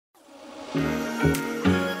Hi,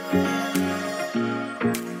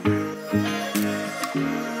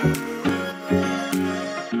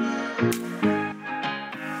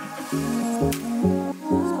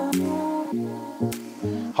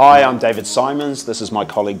 I'm David Simons. This is my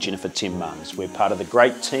colleague Jennifer Timmans. We're part of the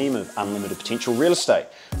great team of Unlimited Potential Real Estate.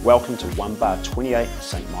 Welcome to 1 Bar 28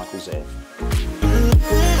 St Michael's Ave.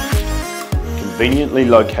 Conveniently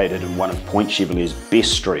located in one of Point Chevalier's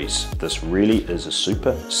best streets, this really is a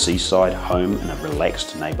super seaside home in a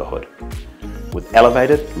relaxed neighbourhood. With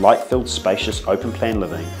elevated, light-filled, spacious, open-plan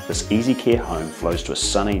living, this easy care home flows to a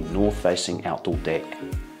sunny, north-facing outdoor deck.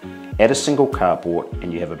 Add a single carport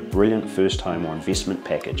and you have a brilliant first home or investment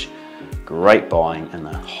package. Great buying in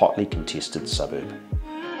the hotly contested suburb.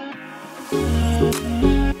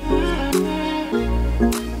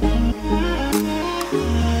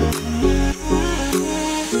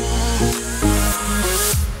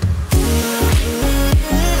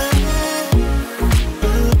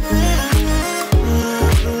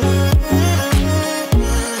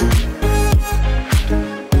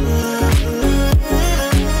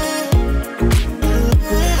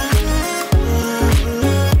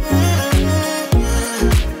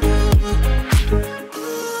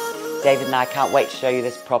 David and I can't wait to show you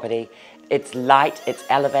this property. It's light, it's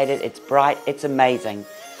elevated, it's bright, it's amazing.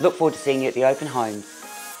 Look forward to seeing you at the open homes.